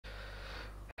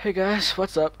Hey guys,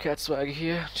 what's up? Cat Swag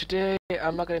here. Today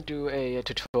I'm not gonna do a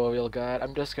tutorial guide.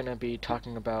 I'm just gonna be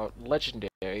talking about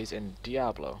legendaries in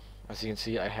Diablo. As you can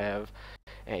see, I have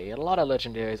a lot of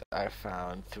legendaries I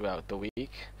found throughout the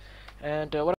week,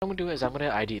 and what I'm gonna do is I'm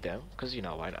gonna ID them, because you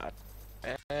know why not.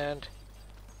 And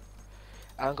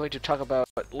I'm going to talk about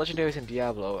legendaries in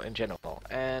Diablo in general,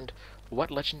 and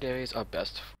what legendaries are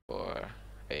best for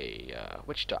a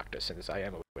witch doctor, since I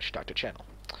am a witch doctor channel.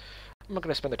 I'm not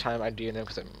going to spend the time IDing them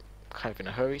because I'm kind of in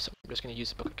a hurry, so I'm just going to use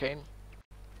the Book of Cain.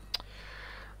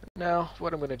 Now,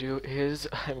 what I'm going to do is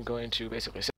I'm going to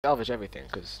basically salvage everything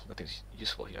because nothing's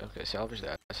useful here. Okay, salvage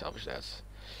that, salvage that.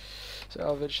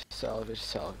 Salvage, salvage,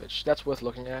 salvage. That's worth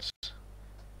looking at.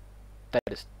 That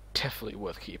is definitely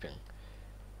worth keeping.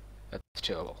 That's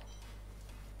terrible.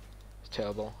 It's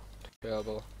terrible,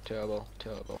 terrible, terrible,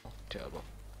 terrible, terrible,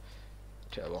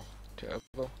 terrible,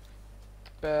 terrible.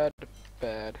 Bad,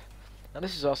 bad. Now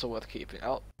this is also worth keeping.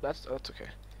 That's okay.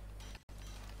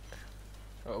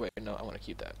 Oh wait, no, I want to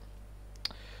keep that.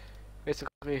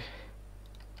 Basically,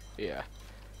 yeah.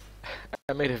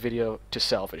 I made a video to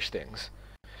salvage things.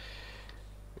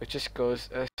 It just goes,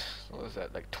 what was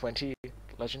that, like 20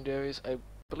 legendaries, I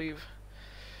believe?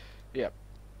 Yeah,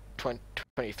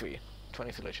 23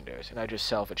 legendaries, and I just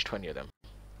salvaged 20 of them.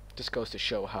 This goes to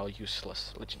show how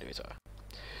useless legendaries are.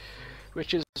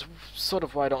 Which is sort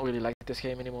of why I don't really like this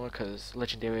game anymore, because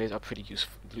legendaries are pretty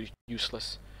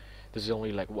useless. There's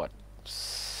only like, what,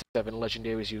 7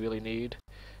 legendaries you really need?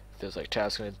 There's like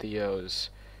thatn and theos,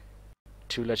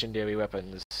 2 legendary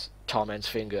weapons, Tallman's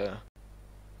Finger,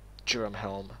 Jeram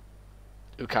helm,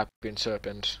 uhkapian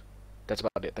serpent. That's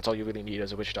about it. That's all you really need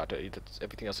as a witch doctor.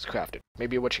 Everything else is crafted.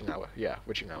 Maybe a witching hour. Yeah,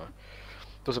 witching hour.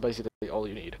 Those are basically all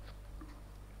you need.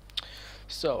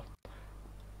 So,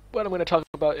 what I'm going to talk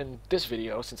about in this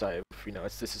video, since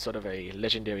this is sort of a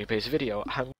legendary-based video,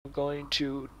 I'm going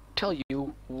to tell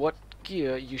you what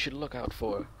gear you should look out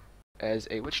for as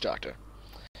a witch doctor.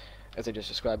 As I just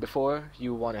described before,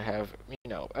 you want to have, a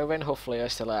rhen'ho flayer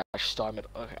 / starmetal.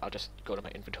 Okay, I'll just go to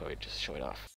my inventory and just show it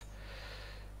off.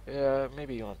 Yeah,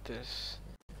 maybe you want this.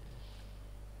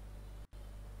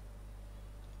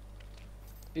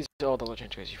 These are all the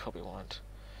legendaries you probably want.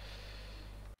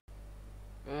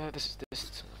 This.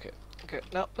 Okay. Okay,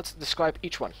 now let's describe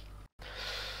each one.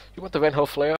 You want the rhen'ho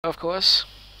flayer, of course,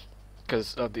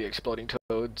 because of the exploding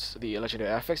toads, the legendary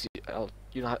affix. I'm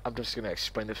just gonna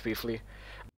explain this briefly.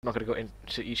 I'm not gonna go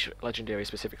into each legendary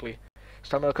specifically.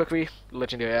 Starmetal kukri,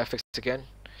 legendary affix again.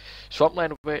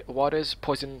 Swampland waters,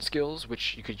 poison skills,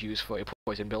 which you could use for a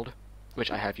poison build,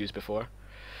 which I have used before.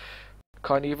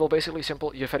 Carnevil, basically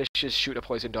simple. Your fetishes shoot a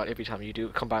poison dot every time you do.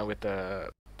 Combined with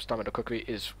the starmetal kukri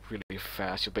is really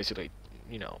fast. You'll basically,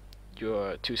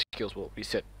 your 2 skills will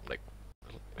reset like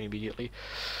immediately.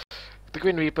 The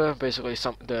Green Reaper, basically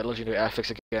the legendary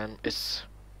affix again, is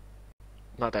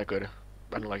not that good.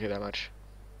 I don't like it that much.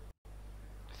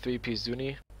 3-piece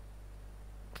Zuni.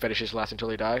 Fetishes last until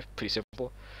they die. Pretty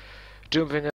simple.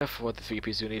 Doombringer for the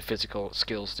 3-piece Zuni, physical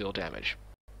skills deal damage.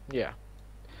 Yeah.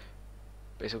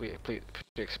 Basically pretty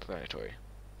explanatory.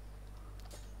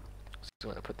 So I'm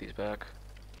gonna put these back.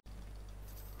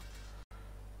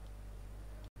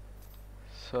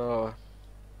 So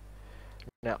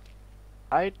now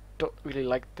I don't really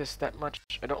like this that much.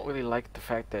 I don't really like the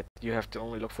fact that you have to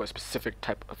only look for a specific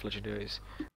type of legendaries,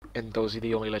 and those are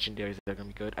the only legendaries that are gonna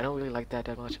be good. I don't really like that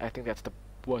much. I think that's the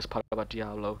worst part about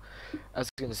Diablo. As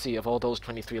you can see, of all those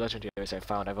 23 legendaries I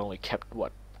found, I've only kept,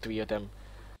 what, 3 of them,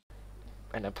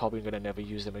 and I'm probably gonna never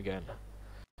use them again.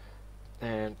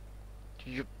 And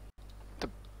the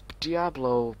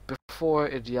Diablo before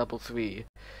in Diablo 3,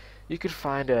 you could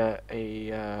find you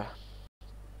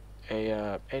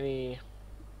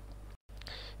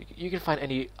can find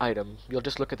any item. You'll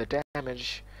just look at the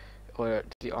damage or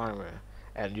the armor,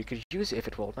 and you could use it if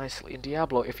it rolled nicely. In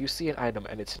Diablo, if you see an item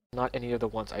and it's not any of the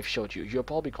ones I've showed you, you're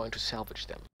probably going to salvage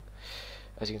them.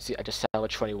 As you can see, I just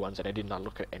salvaged 21s and I did not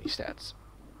look at any stats.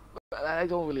 I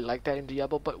don't really like that in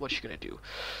Diablo, but what you gonna do?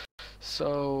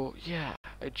 So, yeah,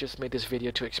 I just made this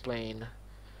video to explain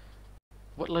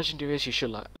what legendaries you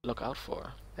should look out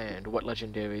for, and what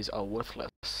legendaries are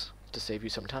worthless, to save you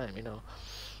some time,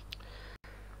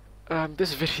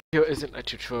 This video isn't a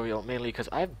tutorial, mainly because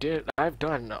I've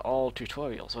done all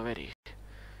tutorials already.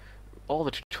 All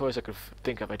the tutorials I could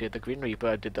think of. I did the Green Reaper,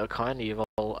 I did the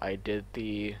Carnevil, I did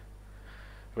the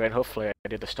rhen'ho flayer, I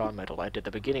did the starmetal, I did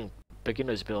the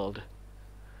beginner's build.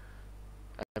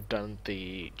 I've done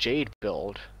the Jade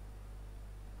build.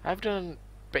 I've done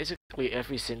basically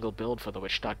every single build for the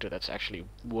Witch Doctor that's actually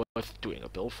worth doing a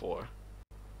build for.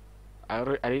 I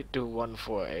didn't do one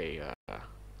for a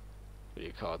what do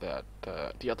you call that?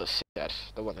 The other set,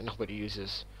 the one that nobody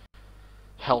uses.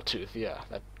 Helltooth, yeah,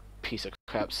 that piece of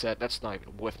crap set. That's not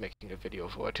even worth making a video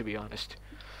for, to be honest.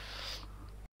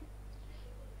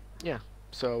 Yeah,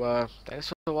 so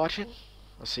thanks for watching.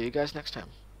 I'll see you guys next time.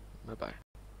 Bye bye.